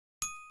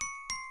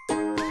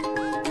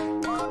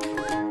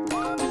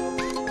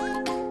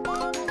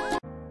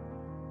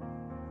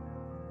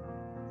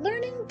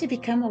to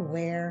become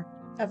aware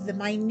of the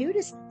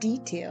minutest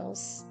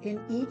details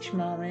in each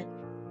moment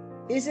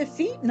is a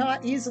feat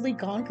not easily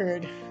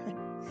conquered.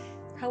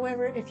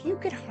 However, if you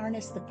could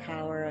harness the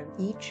power of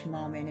each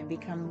moment and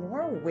become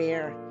more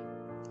aware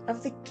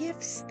of the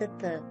gifts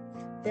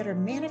that are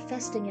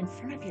manifesting in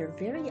front of your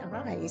very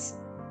eyes,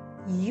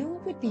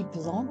 you would be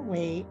blown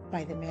away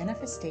by the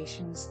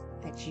manifestations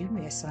that you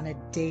miss on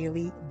a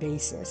daily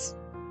basis.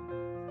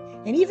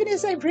 And even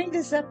as I bring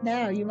this up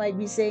now, you might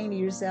be saying to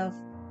yourself,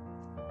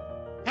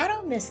 I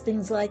don't miss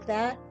things like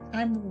that.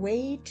 I'm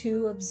way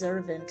too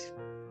observant.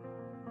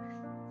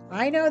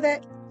 I know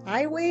that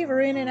I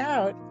waver in and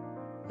out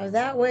of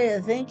that way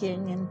of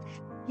thinking. And,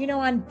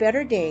 on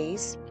better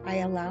days, I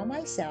allow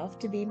myself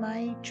to be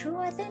my true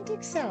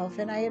authentic self,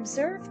 and I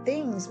observe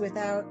things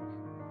without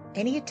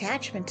any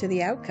attachment to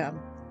the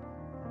outcome.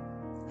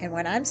 And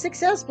when I'm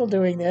successful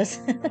doing this,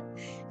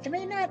 I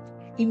may not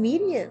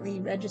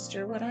immediately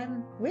register what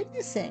I'm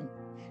witnessing,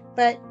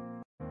 but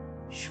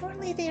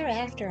shortly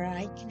thereafter,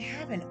 I can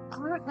have an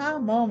aha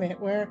moment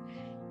where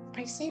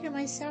I say to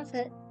myself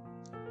that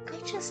I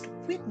just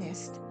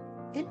witnessed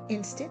an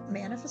instant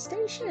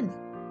manifestation.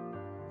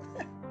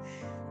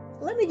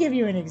 Let me give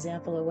you an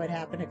example of what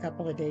happened a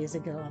couple of days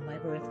ago on my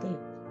birthday.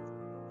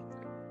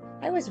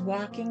 I was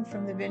walking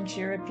from the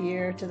Ventura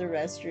Pier to the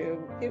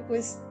restroom. It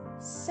was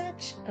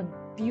such a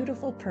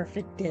beautiful,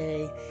 perfect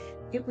day.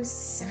 It was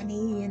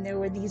sunny, and there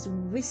were these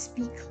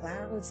wispy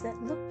clouds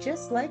that looked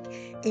just like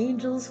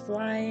angels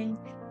flying.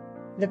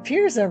 The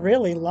pier's a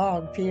really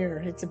long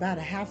pier. It's about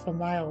a half a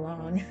mile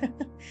long.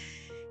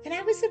 And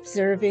I was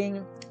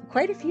observing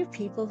quite a few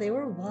people. They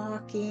were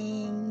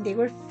walking, they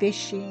were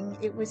fishing.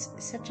 It was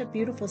such a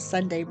beautiful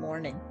Sunday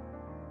morning.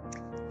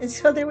 And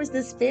so there was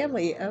this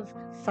family of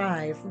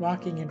 5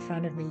 walking in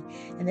front of me,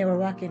 and they were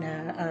walking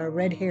a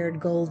red-haired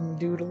golden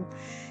doodle.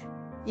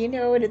 And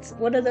it's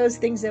one of those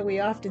things that we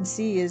often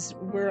see is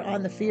we're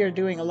on the pier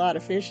doing a lot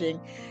of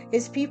fishing,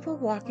 is people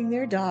walking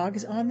their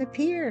dogs on the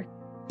pier,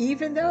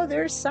 even though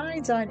there's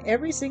signs on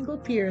every single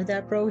pier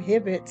that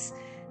prohibits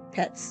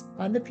pets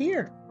on the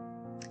pier.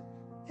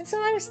 And so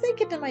I was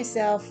thinking to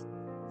myself,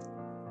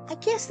 I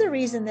guess the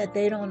reason that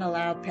they don't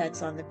allow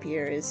pets on the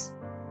pier is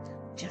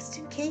just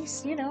in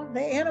case,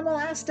 the animal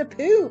has to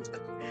poop.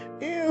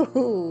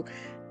 Ew,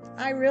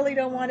 I really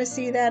don't want to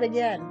see that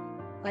again.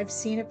 I've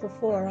seen it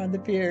before on the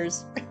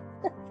piers.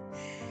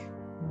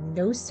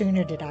 No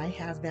sooner did I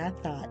have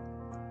that thought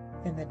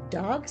than the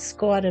dog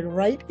squatted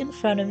right in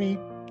front of me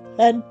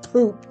and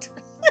pooped.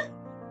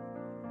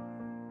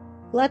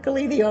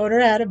 Luckily, the owner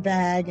had a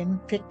bag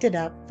and picked it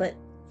up, but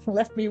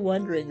left me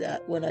wondering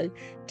that when I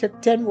took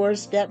 10 more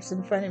steps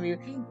in front of me,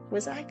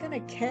 was I going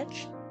to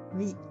catch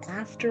the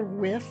after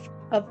whiff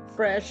of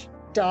fresh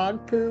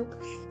dog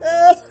poop?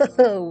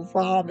 Oh,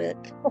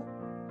 vomit.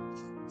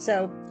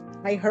 So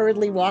I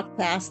hurriedly walked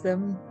past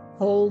them,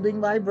 holding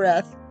my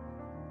breath,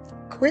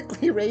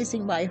 quickly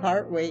raising my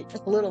heart rate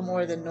a little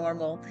more than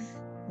normal,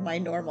 my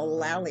normal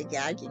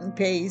lollygagging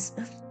pace.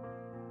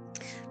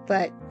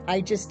 But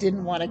I just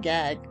didn't want to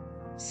gag.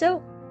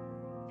 So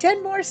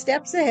 10 more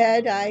steps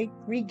ahead, I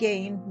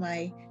regained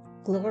my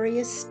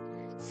glorious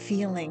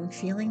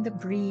feeling the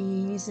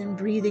breeze and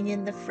breathing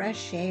in the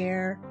fresh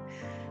air,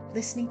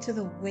 listening to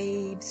the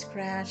waves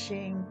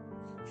crashing,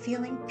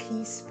 feeling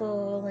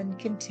peaceful and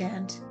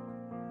content.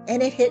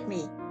 And it hit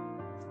me.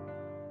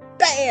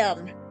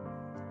 Bam!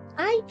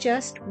 I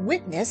just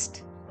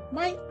witnessed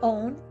my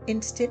own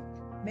instant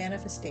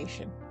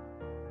manifestation.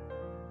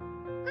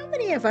 How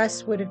many of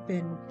us would have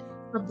been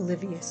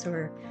oblivious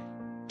or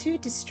too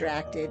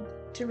distracted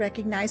to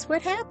recognize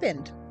what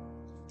happened?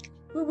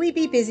 Will we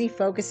be busy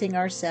focusing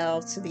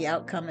ourselves to the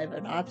outcome of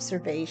an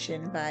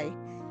observation by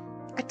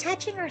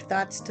attaching our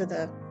thoughts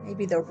to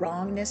maybe the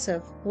wrongness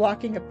of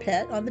walking a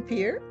pet on the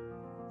pier?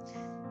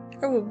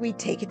 Or would we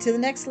take it to the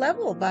next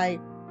level by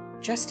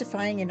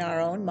justifying in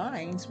our own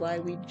minds why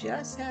we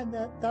just had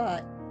that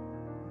thought?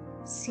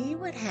 See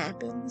what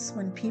happens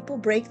when people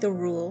break the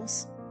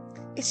rules?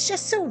 It's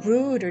just so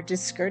rude or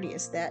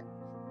discourteous that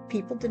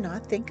people do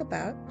not think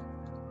about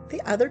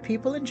the other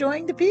people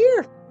enjoying the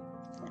pier.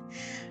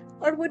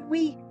 Or would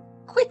we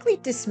quickly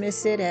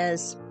dismiss it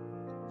as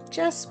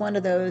just one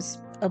of those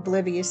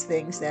oblivious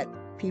things that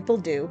people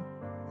do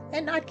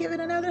and not give it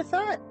another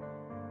thought?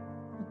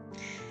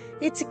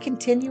 It's a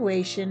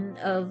continuation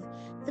of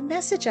the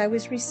message I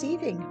was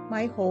receiving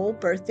my whole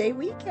birthday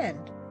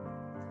weekend.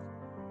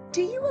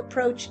 Do you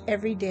approach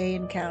everyday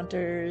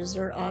encounters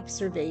or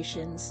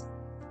observations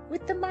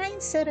with the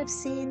mindset of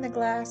seeing the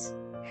glass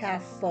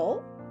half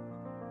full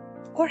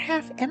or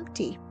half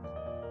empty?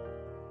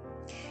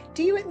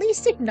 Do you at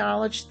least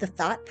acknowledge the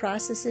thought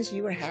processes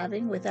you are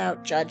having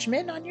without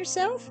judgment on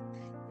yourself?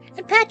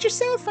 And pat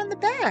yourself on the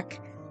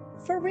back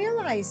for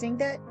realizing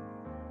that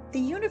the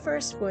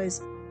universe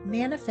was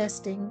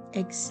manifesting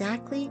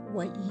exactly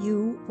what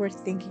you were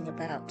thinking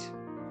about,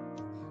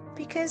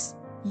 because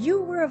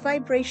you were a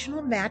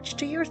vibrational match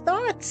to your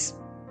thoughts.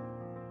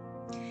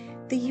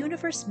 The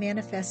universe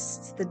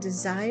manifests the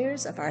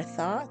desires of our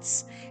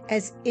thoughts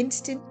as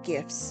instant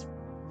gifts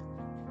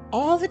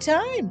all the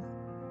time.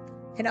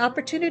 An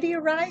opportunity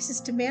arises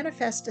to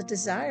manifest a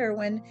desire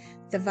when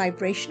the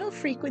vibrational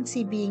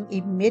frequency being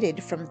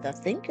emitted from the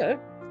thinker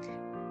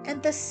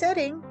and the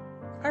setting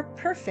are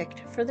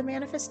perfect for the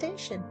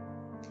manifestation.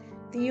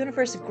 The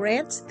universe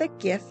grants the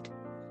gift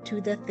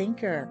to the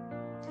thinker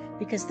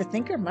because the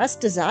thinker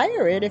must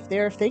desire it if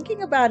they're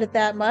thinking about it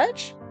that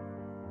much.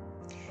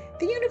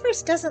 The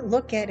universe doesn't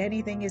look at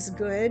anything as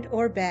good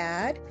or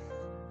bad.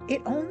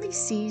 It only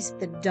sees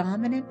the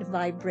dominant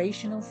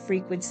vibrational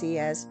frequency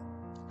as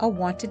a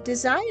wanted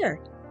desire,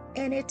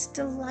 and it's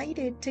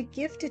delighted to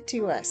gift it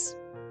to us.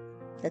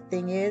 The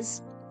thing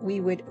is,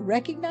 we would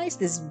recognize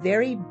this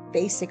very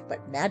basic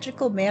but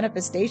magical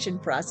manifestation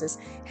process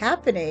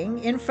happening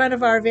in front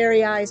of our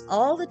very eyes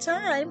all the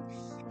time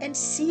and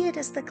see it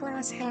as the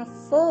glass half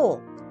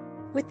full,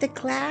 with the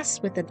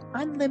glass with an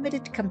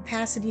unlimited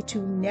capacity to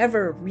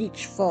never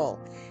reach full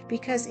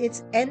because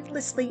it's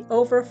endlessly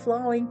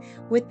overflowing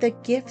with the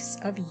gifts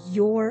of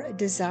your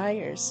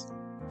desires.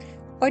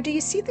 Or do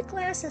you see the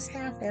glass as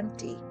half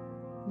empty,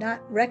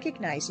 not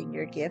recognizing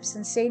your gifts,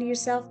 and say to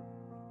yourself,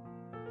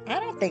 I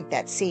don't think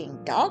that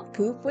seeing dog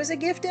poop was a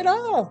gift at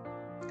all.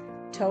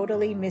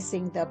 Totally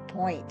missing the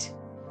point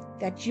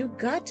that you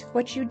got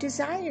what you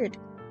desired,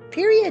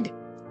 period.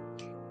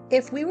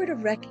 If we were to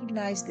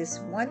recognize this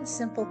one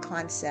simple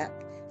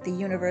concept, the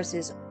universe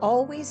is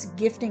always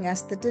gifting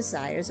us the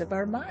desires of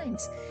our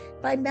minds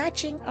by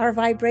matching our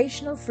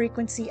vibrational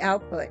frequency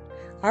output,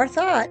 our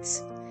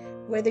thoughts,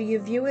 whether you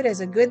view it as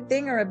a good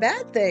thing or a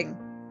bad thing,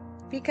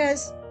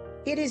 because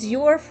it is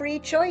your free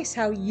choice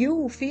how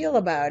you feel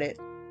about it.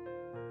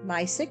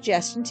 My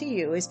suggestion to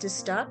you is to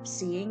stop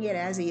seeing it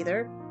as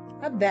either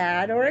a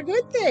bad or a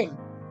good thing.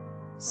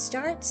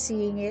 Start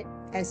seeing it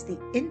as the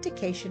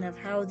indication of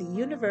how the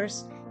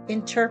universe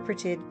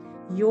interpreted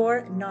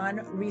your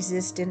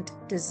non-resistant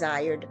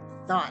desired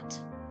thought.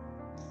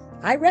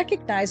 I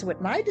recognize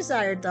what my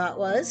desired thought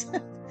was.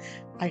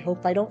 I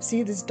hope I don't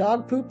see this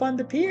dog poop on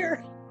the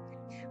pier.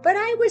 But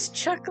I was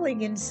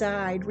chuckling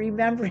inside,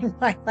 remembering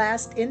my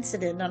last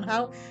incident on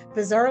how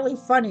bizarrely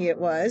funny it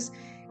was.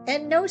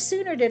 And no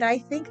sooner did I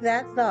think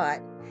that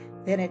thought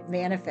than it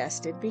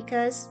manifested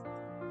because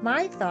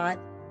my thought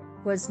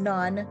was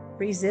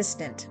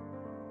non-resistant.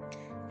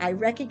 I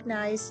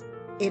recognize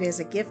it is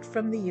a gift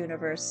from the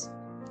universe,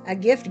 a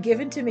gift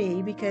given to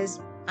me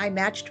because I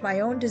matched my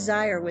own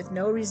desire with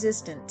no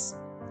resistance.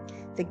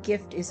 The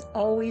gift is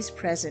always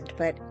present,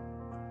 but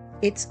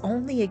it's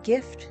only a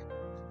gift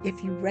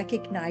if you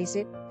recognize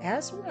it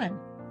as one.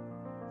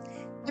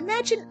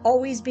 Imagine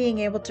always being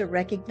able to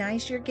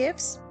recognize your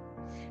gifts.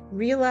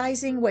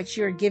 Realizing what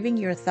you're giving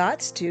your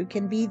thoughts to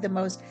can be the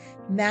most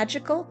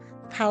magical,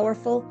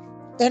 powerful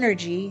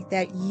energy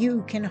that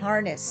you can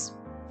harness.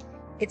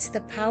 It's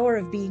the power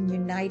of being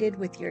united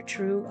with your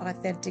true,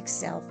 authentic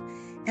self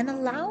and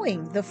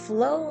allowing the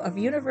flow of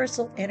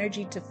universal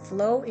energy to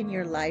flow in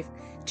your life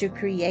to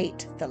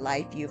create the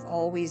life you've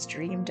always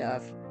dreamed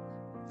of.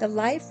 The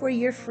life where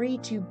you're free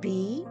to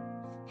be,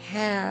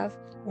 have,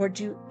 or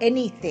do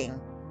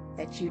anything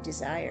that you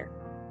desire.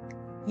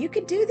 You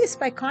can do this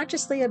by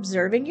consciously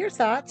observing your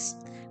thoughts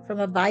from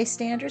a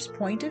bystander's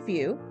point of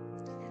view,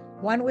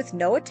 one with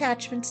no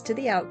attachments to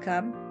the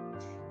outcome,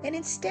 and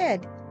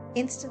instead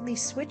instantly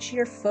switch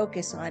your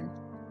focus on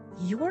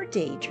your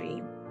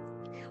daydream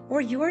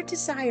or your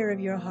desire of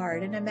your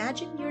heart and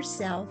imagine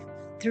yourself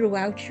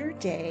throughout your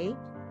day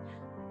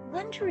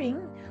wondering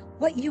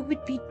what you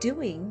would be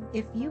doing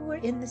if you were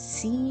in the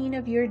scene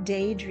of your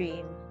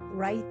daydream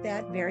right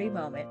that very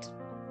moment.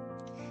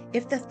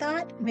 If the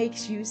thought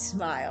makes you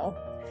smile,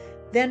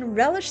 then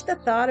relish the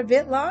thought a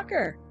bit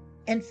longer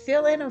and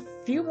fill in a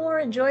few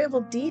more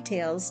enjoyable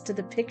details to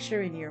the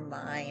picture in your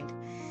mind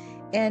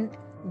and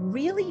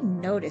really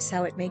notice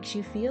how it makes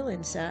you feel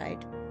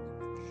inside.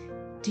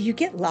 Do you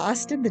get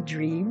lost in the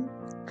dream,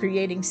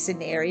 creating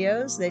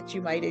scenarios that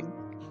you might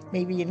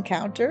maybe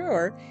encounter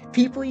or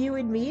people you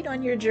would meet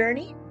on your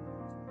journey?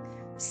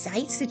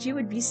 Sights that you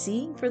would be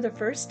seeing for the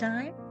first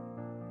time?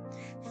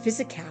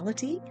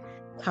 Physicality,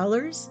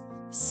 colors,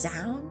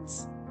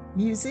 sounds,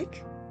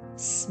 music,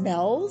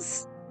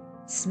 smells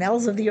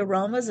of the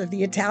aromas of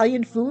the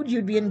Italian food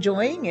you'd be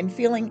enjoying and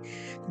feeling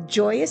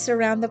joyous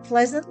around the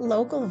pleasant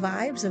local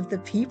vibes of the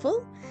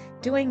people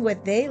doing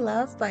what they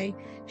love by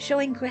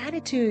showing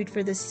gratitude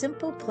for the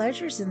simple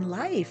pleasures in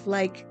life,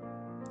 like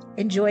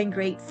enjoying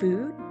great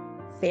food,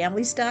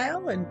 family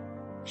style, and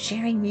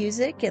sharing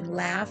music and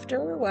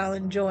laughter while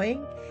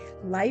enjoying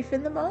life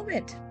in the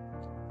moment.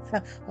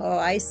 Oh,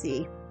 I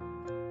see.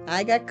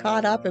 I got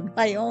caught up in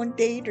my own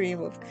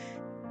daydream of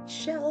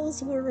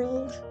Chelle's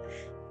world.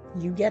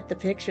 You get the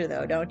picture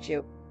though, don't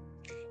you?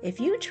 If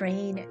you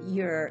train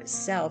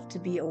yourself to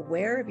be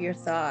aware of your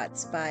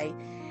thoughts by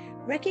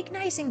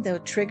recognizing the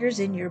triggers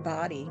in your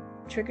body,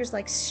 triggers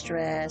like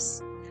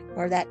stress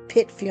or that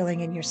pit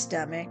feeling in your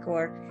stomach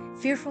or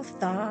fearful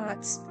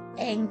thoughts,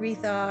 angry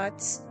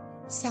thoughts,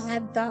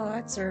 sad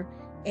thoughts, or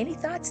any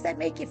thoughts that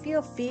make you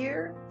feel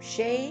fear,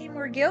 shame,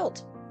 or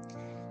guilt.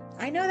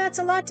 I know that's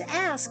a lot to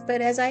ask,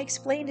 but as I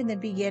explained in the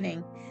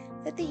beginning,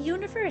 that the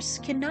universe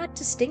cannot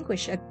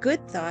distinguish a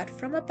good thought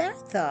from a bad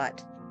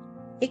thought.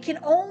 It can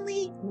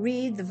only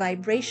read the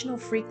vibrational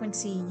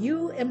frequency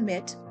you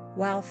emit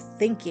while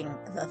thinking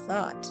the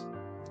thought.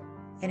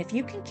 And if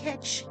you can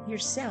catch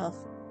yourself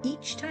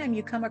each time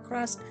you come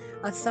across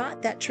a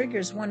thought that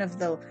triggers one of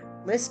the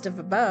list of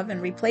above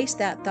and replace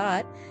that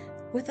thought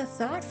with a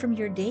thought from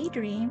your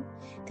daydream,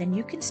 then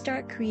you can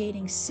start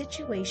creating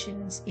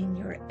situations in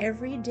your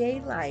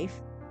everyday life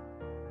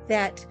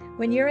that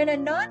when you're in a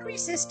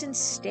non-resistant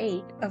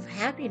state of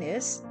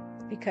happiness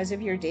because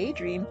of your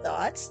daydream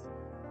thoughts,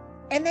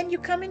 and then you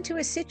come into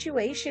a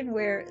situation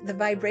where the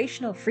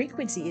vibrational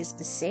frequency is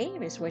the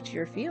same as what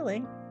you're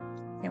feeling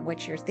and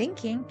what you're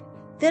thinking,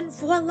 then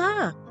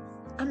voila,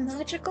 a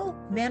magical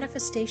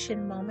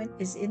manifestation moment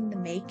is in the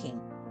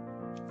making.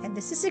 And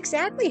this is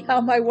exactly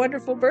how my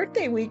wonderful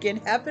birthday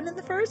weekend happened in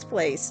the first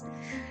place,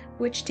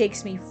 which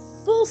takes me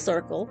full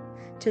circle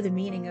to the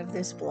meaning of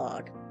this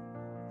blog.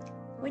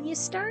 When you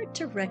start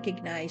to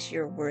recognize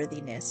your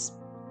worthiness,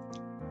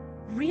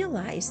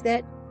 realize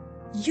that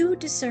you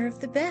deserve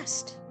the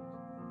best.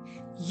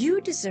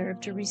 You deserve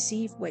to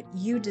receive what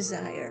you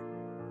desire.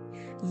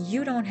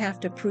 You don't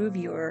have to prove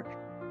your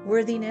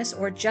worthiness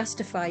or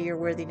justify your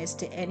worthiness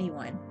to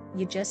anyone.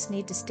 You just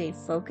need to stay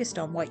focused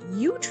on what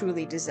you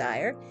truly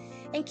desire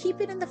and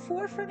keep it in the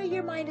forefront of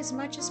your mind as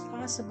much as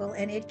possible,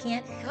 and it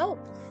can't help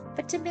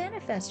but to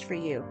manifest for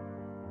you.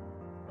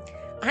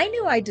 I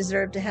knew I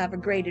deserved to have a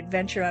great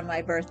adventure on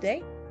my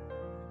birthday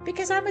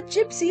because I'm a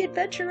gypsy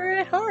adventurer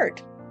at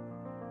heart.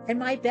 And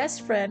my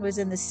best friend was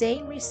in the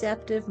same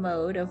receptive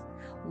mode of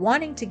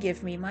wanting to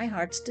give me my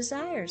heart's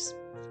desires.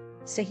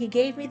 So he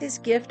gave me this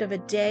gift of a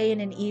day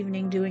and an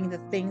evening doing the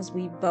things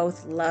we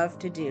both love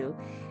to do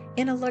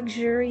in a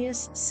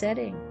luxurious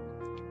setting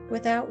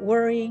without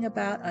worrying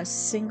about a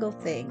single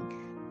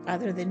thing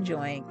other than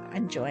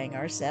enjoying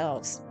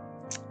ourselves.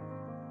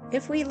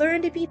 If we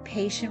learn to be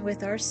patient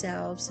with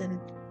ourselves and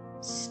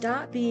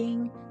stop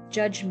being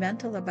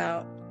judgmental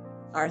about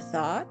our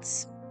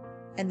thoughts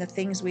and the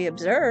things we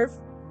observe,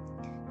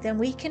 then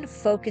we can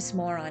focus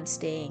more on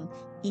staying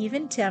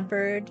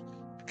even-tempered,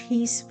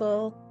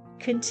 peaceful,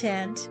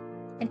 content,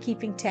 and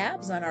keeping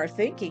tabs on our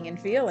thinking and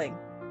feeling.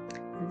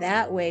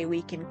 That way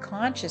we can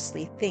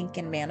consciously think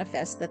and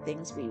manifest the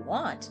things we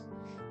want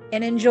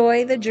and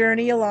enjoy the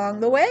journey along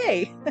the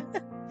way.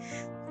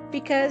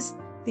 Because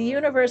the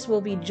universe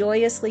will be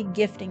joyously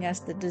gifting us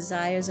the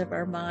desires of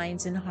our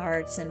minds and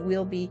hearts, and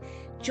we'll be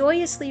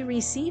joyously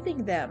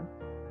receiving them.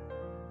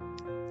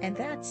 And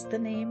that's the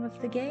name of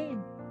the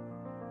game.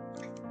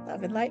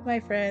 Love and light,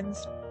 my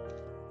friends.